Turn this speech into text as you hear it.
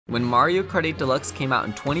When Mario Kart 8 Deluxe came out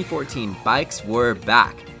in 2014, bikes were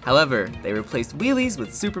back. However, they replaced wheelies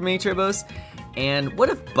with Super Mini Turbos. And what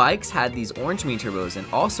if bikes had these orange Mini Turbos and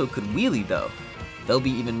also could wheelie though? They'll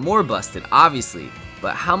be even more busted, obviously,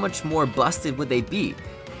 but how much more busted would they be?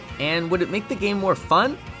 And would it make the game more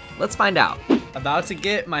fun? Let's find out. About to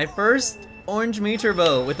get my first orange Mini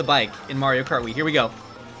Turbo with a bike in Mario Kart Wii. Here we go.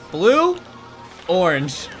 Blue,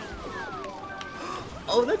 orange.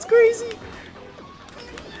 Oh, that's crazy.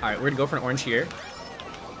 All right, we're gonna go for an orange here.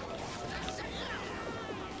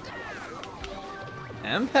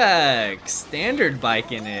 MPEX, standard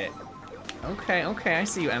bike in it. Okay, I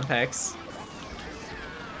see you, MPEX.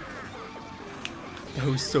 That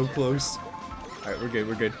was so close. All right,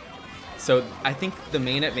 we're good. So I think the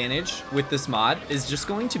main advantage with this mod is just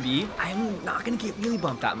going to be, I'm not gonna get wheelie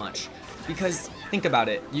bumped that much. Because think about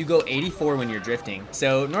it, you go 84 when you're drifting.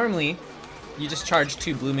 So normally, you just charge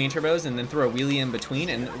 2 blue main turbos and then throw a wheelie in between,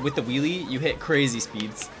 and with the wheelie, you hit crazy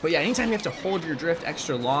speeds. But yeah, anytime you have to hold your drift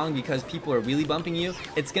extra long because people are wheelie bumping you,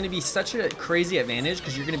 it's gonna be such a crazy advantage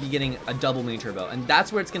because you're gonna be getting a double main turbo, and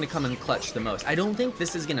that's where it's gonna come in clutch the most. I don't think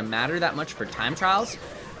this is gonna matter that much for time trials,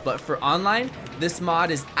 but for online, this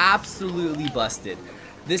mod is absolutely busted.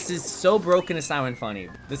 This is so broken it's not even funny.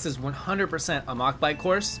 This is 100% a mock bike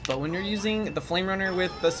course, but when you're using the Flame Runner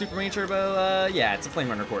with the Super Mini Turbo, yeah, it's a Flame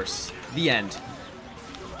Runner course. The end.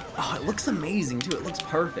 Oh, it looks amazing too. It looks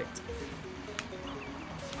perfect.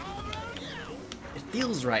 It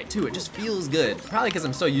feels right too. It just feels good. Probably because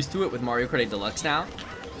I'm so used to it with Mario Kart 8 Deluxe now.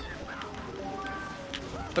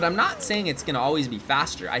 But I'm not saying it's gonna always be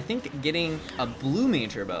faster. I think getting a blue main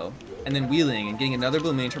turbo and then wheeling and getting another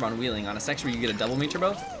blue main turbo on wheeling on a section where you get a double main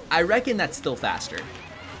turbo, I reckon that's still faster.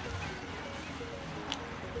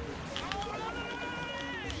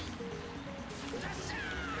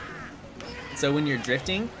 So when you're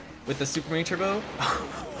drifting with the Super Mini Turbo,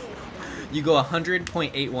 you go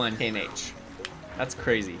 100.81 km/h. That's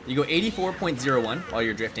crazy. You go 84.01 while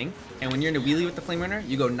you're drifting, and when you're in a wheelie with the Flame Runner,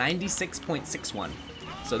 you go 96.61.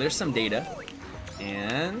 So there's some data.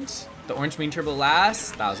 And the orange Mini Turbo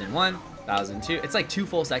lasts 1001, 1002. It's like 2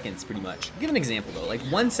 full seconds pretty much. I'll give an example though. Like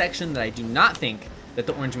one section that I do not think that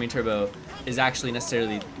the orange Mini Turbo is actually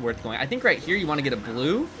necessarily worth going. I think right here you want to get a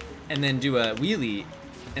blue and then do a wheelie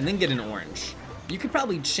and then get an orange. You could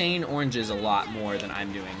probably chain oranges a lot more than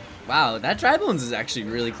I'm doing. Wow, that Dry Bones is actually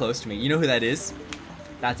really close to me. You know who that is?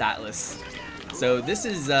 That's Atlas. So this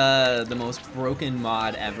is the most broken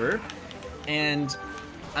mod ever. And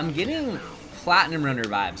I'm getting Platinum Runner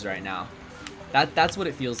vibes right now. That's what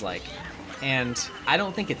it feels like. And I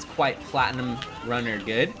don't think it's quite Platinum Runner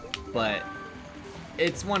good, but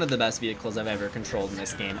it's one of the best vehicles I've ever controlled in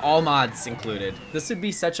this game, all mods included. This would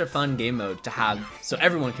be such a fun game mode to have so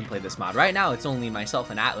everyone can play this mod. Right now it's only myself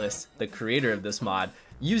and Atlas, the creator of this mod,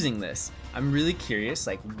 using this. I'm really curious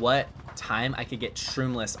like what time I could get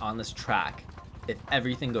shroomless on this track if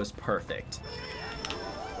everything goes perfect.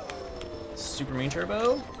 Super Mini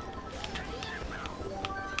Turbo.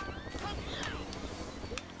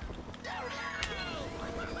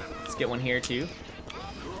 Let's get one here too.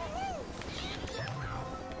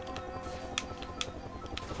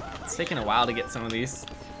 It's taking a while to get some of these.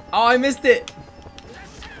 Oh, I missed it.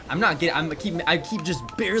 I keep just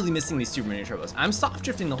barely missing these Super Mini Turbos. I'm soft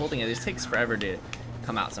drifting the whole thing. It just takes forever to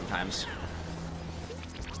come out sometimes.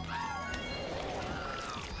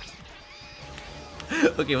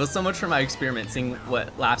 Okay, well, so much for my experiment, seeing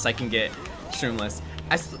what laps I can get shroomless.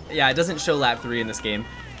 Yeah, it doesn't show lap 3 in this game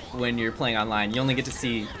when you're playing online. You only get to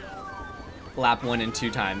see lap 1 and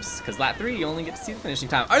 2 times, because lap 3 you only get to see the finishing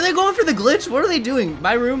time. Are they going for the glitch? What are they doing?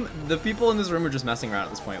 My room, the people in this room are just messing around at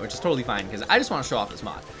this point, which is totally fine, because I just want to show off this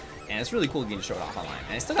mod. And it's really cool getting to show it off online.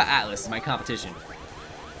 And I still got Atlas as my competition.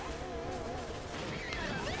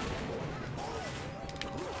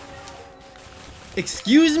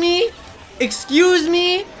 Excuse me? Excuse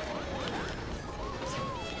me?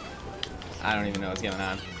 I don't even know what's going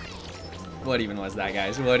on. What even was that,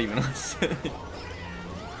 guys? What even was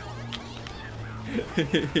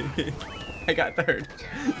I got third.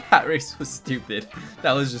 That race was stupid.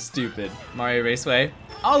 That was just stupid. Mario Raceway,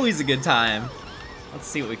 always a good time. Let's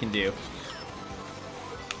see what we can do.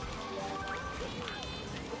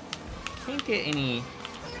 Can't get any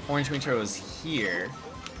orange Mini Turbos here,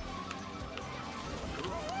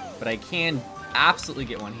 but I can absolutely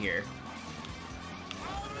get one here.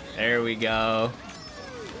 There we go.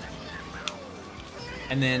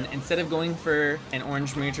 And then instead of going for an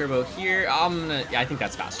orange Mini Turbo here, I think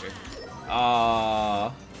that's faster.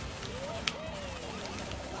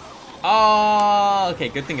 Oh, okay,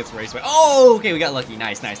 good thing it's Raceway. Oh, okay, we got lucky.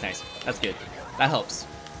 Nice. That's good. That helps.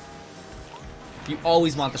 You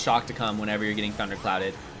always want the shock to come whenever you're getting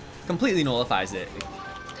thunderclouded. Completely nullifies it.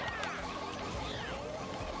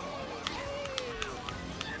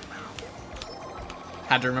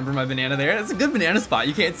 Had to remember my banana there. That's a good banana spot.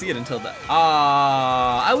 You can't see it until the...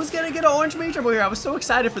 Ah, I was going to get an orange mini turbo here. I was so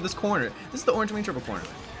excited for this corner. This is the orange mini turbo corner.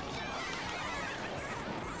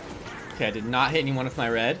 Okay, I did not hit anyone with my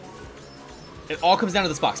red. It all comes down to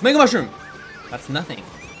this box. Mega Mushroom! That's nothing.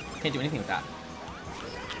 Can't do anything with that.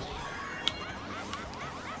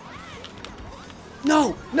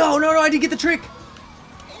 No! No, no, no, I did get the trick!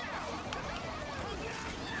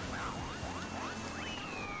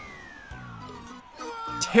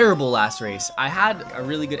 Terrible last race. I had a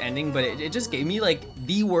really good ending, but it just gave me like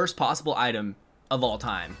the worst possible item of all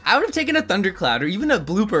time. I would have taken a thundercloud or even a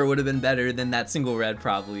blooper would have been better than that single red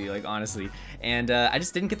probably, like honestly. And I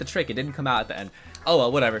just didn't get the trick. It didn't come out at the end. Oh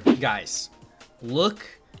well, whatever. Guys, look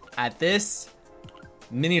at this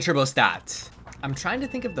mini turbo stat. I'm trying to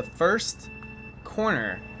think of the first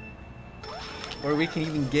corner where we can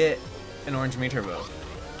even get an orange mini turbo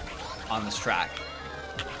on this track.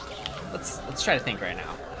 Let's try to think right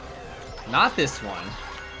now. Not this one.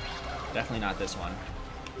 Definitely not this one.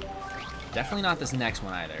 Definitely not this next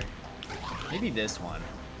one either. Maybe this one.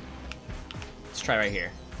 Let's try right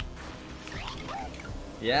here.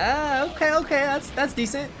 Yeah, okay, that's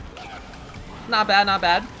decent. Not bad, not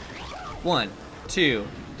bad. 1, 2,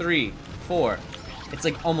 3, 4. It's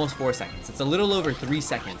like almost 4 seconds. It's a little over 3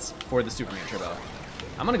 seconds for the Super Mini Turbo.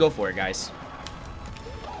 I'm gonna go for it, guys.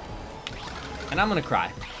 And I'm gonna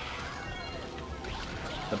cry.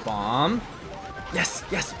 The bomb. Yes,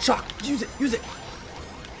 yes, shock. Use it, use it.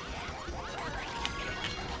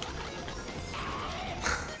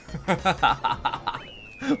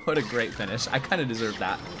 What a great finish. I kind of deserve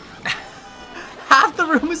that. Half the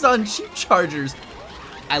room is on cheap chargers.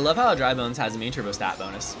 I love how Dry Bones has a main turbo stat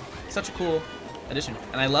bonus. Such a cool addition.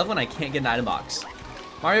 And I love when I can't get an item box.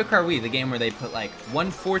 Mario Kart Wii, the game where they put like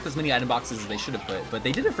 1/4 as many item boxes as they should have put, but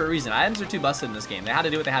they did it for a reason. Items are too busted in this game. They had to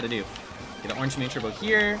do what they had to do. Get an orange main turbo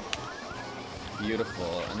here.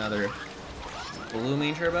 Beautiful. Another blue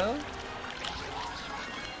main turbo.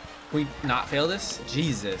 Can we not fail this?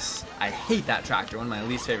 Jesus. I hate that tractor. One of my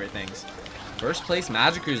least favorite things. First place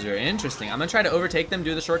Magic Cruiser. Interesting. I'm going to try to overtake them,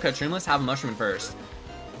 do the shortcut trimless, have a mushroom first.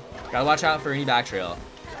 Gotta watch out for any back trail.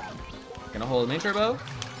 Gonna hold main turbo.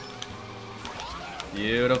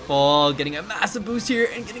 Beautiful. Getting a massive boost here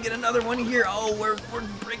and gonna get another one here. Oh, we're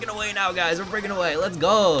breaking away now, guys. We're breaking away. Let's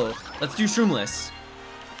go. Let's do shroomless.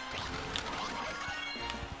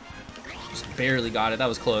 Just barely got it. That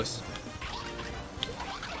was close.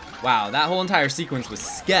 Wow, that whole entire sequence was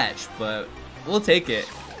sketch, but we'll take it.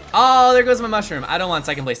 Oh, there goes my mushroom. I don't want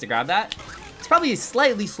second place to grab that. It's probably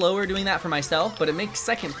slightly slower doing that for myself, but it makes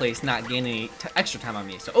second place not gain any extra time on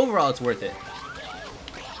me. So overall, it's worth it.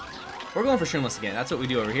 We're going for shroomless again. That's what we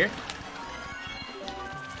do over here.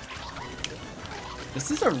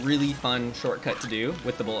 This is a really fun shortcut to do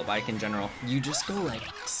with the bullet bike in general. You just go like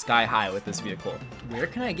sky high with this vehicle. Where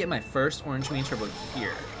can I get my first orange main turbo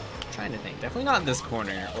here? I'm trying to think. Definitely not this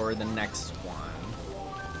corner or the next one.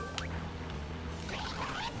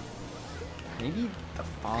 Maybe the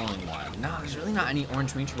following one. No, there's really not any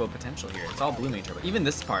orange main turbo potential here. It's all blue main turbo. Even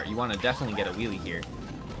this part, you want to definitely get a wheelie here.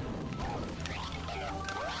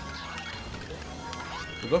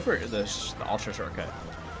 We'll go for the ultra shortcut.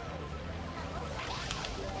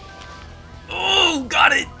 Oh,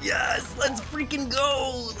 got it! Yes! Let's freaking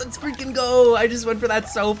go! Let's freaking go! I just went for that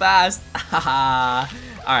so fast. Haha.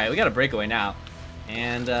 Alright, we got a breakaway now.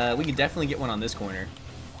 And we can definitely get one on this corner.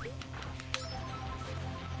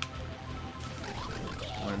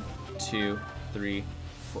 1, 2, 3,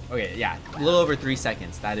 4. Okay, yeah. A little over 3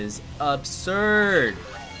 seconds. That is absurd.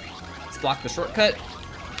 Let's block the shortcut.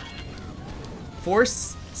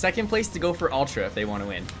 Force second place to go for ultra if they want to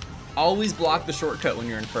win. Always block the shortcut when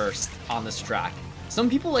you're in first on this track. Some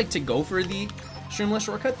people like to go for the shroomless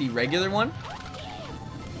shortcut, the regular one.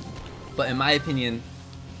 But in my opinion,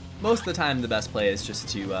 most of the time the best play is just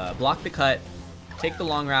to block the cut, take the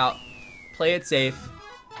long route, play it safe,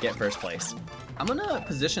 get first place. I'm gonna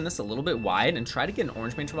position this a little bit wide and try to get an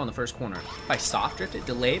orange main turbo on the first corner. If I soft drift it,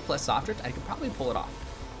 delay plus soft drift, I could probably pull it off.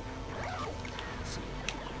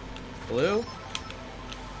 Blue,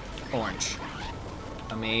 orange.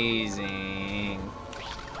 Amazing.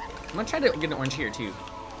 I'm gonna try to get an orange here too.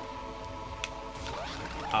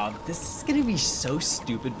 This is gonna be so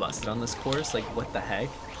stupid busted on this course. Like, what the heck?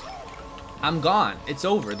 I'm gone. It's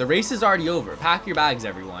over. The race is already over. Pack your bags,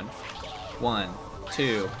 everyone. 1,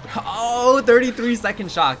 2. Oh,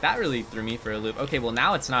 33-second shock. That really threw me for a loop. Okay, well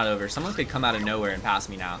now it's not over. Someone could come out of nowhere and pass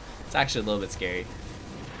me now. It's actually a little bit scary.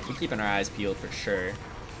 We're keeping our eyes peeled for sure.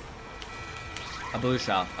 A blue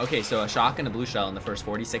shell. Okay, so a shock and a blue shell in the first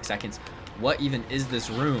 46 seconds. What even is this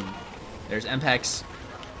room? There's MPEX.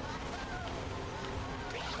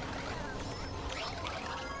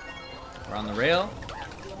 We're on the rail.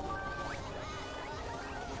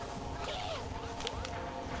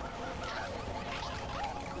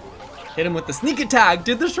 Hit him with the sneak attack.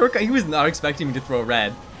 Did the shortcut. He was not expecting me to throw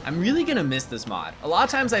red. I'm really gonna miss this mod. A lot of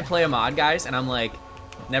times I play a mod, guys, and I'm like,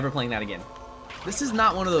 never playing that again. This is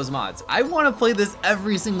not one of those mods. I want to play this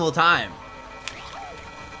every single time.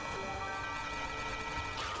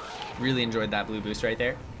 Really enjoyed that blue boost right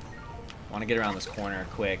there. Want to get around this corner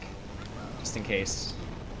quick, just in case.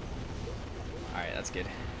 All right, that's good.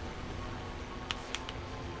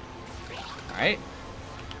 All right.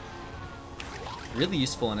 Really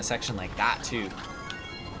useful in a section like that too.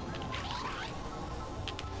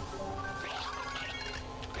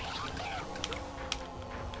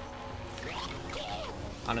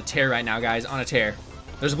 On a tear right now, guys. On a tear.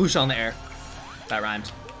 There's a blue shell in the air. That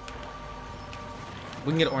rhymed.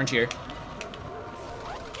 We can get orange here.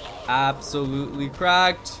 Absolutely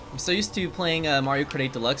cracked. I'm so used to playing Mario Kart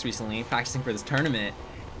 8 Deluxe recently, practicing for this tournament,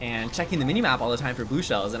 and checking the minimap all the time for blue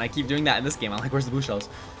shells, and I keep doing that in this game. I'm like, where's the blue shells?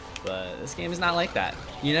 But this game is not like that.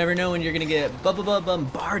 You never know when you're gonna get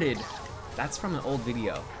bombarded. That's from an old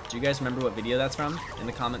video. Do you guys remember what video that's from? In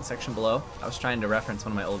the comment section below. I was trying to reference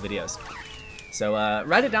one of my old videos. So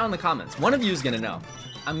write it down in the comments. One of you is gonna know.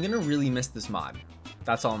 I'm gonna really miss this mod.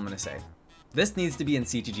 That's all I'm gonna say. This needs to be in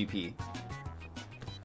CTGP.